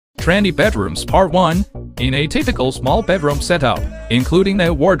Trendy bedrooms part 1. In a typical small bedroom setup, including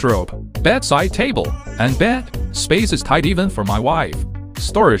a wardrobe, bedside table, and bed, space is tight even for my wife.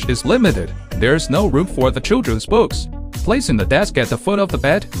 Storage is limited. There's no room for the children's books. Placing the desk at the foot of the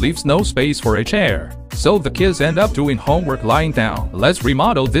bed leaves no space for a chair, so the kids end up doing homework lying down. Let's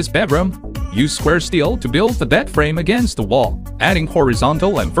remodel this bedroom. Use square steel to build the bed frame against the wall, adding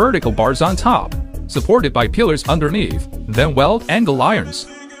horizontal and vertical bars on top, supported by pillars underneath. Then weld angle irons.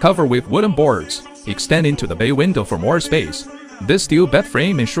 Cover with wooden boards, extending to the bay window for more space. This steel bed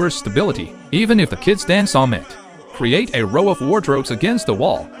frame ensures stability, even if the kids dance on it. Create a row of wardrobes against the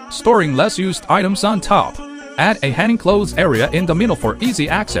wall, storing less used items on top. Add a hanging clothes area in the middle for easy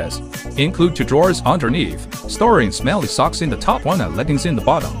access. Include 2 drawers underneath, storing smelly socks in the top one and leggings in the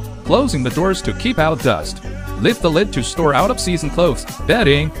bottom. Closing the doors to keep out dust. Lift the lid to store out-of-season clothes,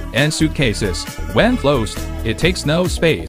 bedding, and suitcases. When closed, it takes no space.